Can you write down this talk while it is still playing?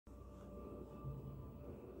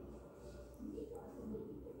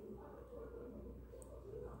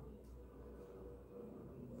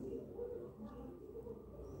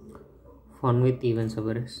Fun with even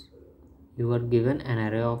subarrays. You are given an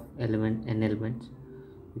array of n elements.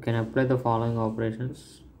 You can apply the following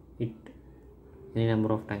operations it any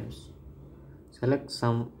number of times. Select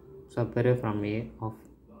some subarray from A of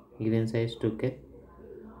given size to k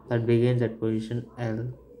that begins at position L.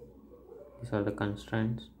 These are the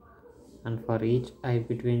constraints. And for each I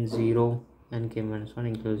between 0 and k minus 1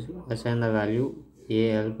 inclusive, assign the value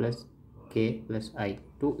al plus k plus I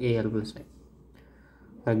to al plus I.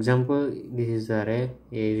 For example, this is the array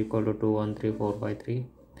A is equal to 2, 1, 3, 4, 5, 3,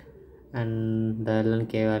 and the L and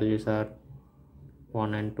K values are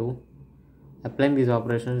 1 and 2. Applying these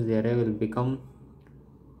operations, the array will become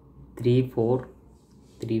 3, 4,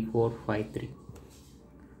 3, 4, 5, 3.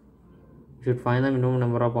 You should find the minimum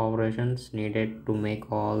number of operations needed to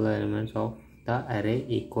make all the elements of the array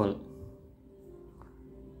equal.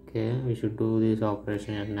 Okay, we should do this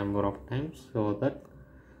operation a number of times so that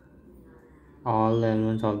all the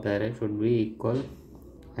elements of the array should be equal,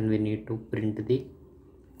 and we need to print the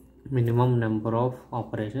minimum number of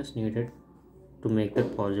operations needed to make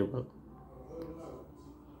that possible.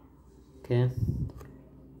 Okay,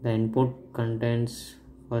 the input contains,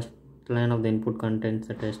 first line of the input contains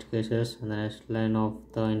the test cases, and the next line of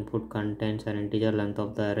the input contains an integer length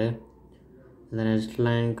of the array, and the next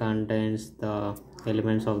line contains the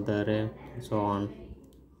elements of the array, and so on.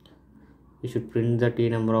 We should print the t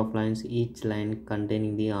number of lines, each line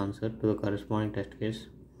containing the answer to the corresponding test case.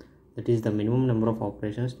 That is the minimum number of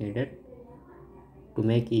operations needed to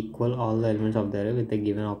make equal all the elements of the array with the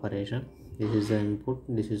given operation. This is the input,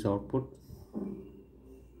 this is output.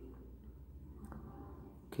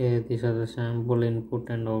 Okay, these are the sample input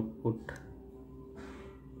and output.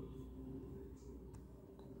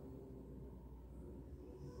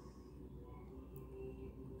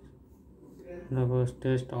 In the first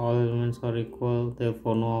test, all elements are equal,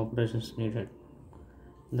 therefore no operations needed.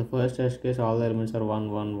 In the first test case, all the elements are 1,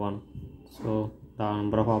 1, 1, so the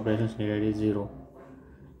number of operations needed is 0.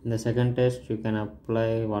 In the second test, you can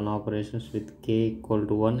apply 1 operations with k equal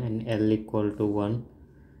to 1 and L equal to 1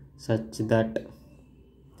 such that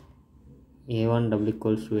A1 double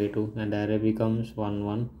equals to A2 and the array becomes 1,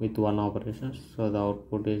 1 with 1 operations, so the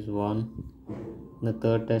output is 1. In the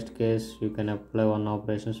third test case, you can apply 1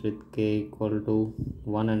 operations with k equal to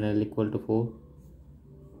 1 and L equal to 4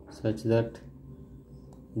 such that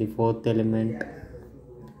the fourth element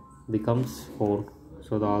becomes 4,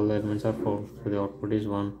 so all the elements are 4, so the output is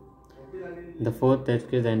 1. In the fourth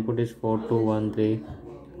test case, the input is 4, 2, 1, 3.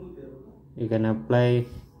 You can apply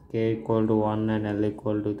k equal to 1 and L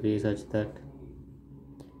equal to 3 such that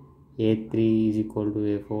A3 is equal to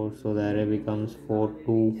A4, so the array becomes 4,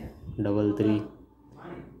 2, 3, 3.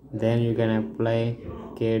 Then you can apply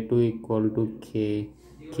k2 equal to k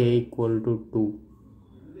equal to 2,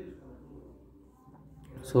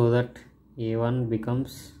 so that A1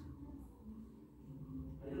 becomes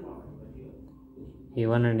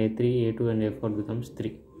A1 and A3, A2 and A4 becomes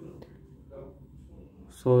 3.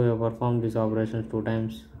 So you perform these operations 2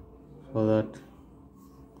 times so that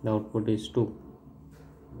the output is 2.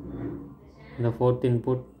 In the fourth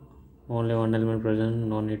input, only 1 element present,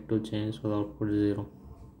 no need to change, so the output is 0.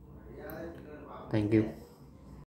 Thank you.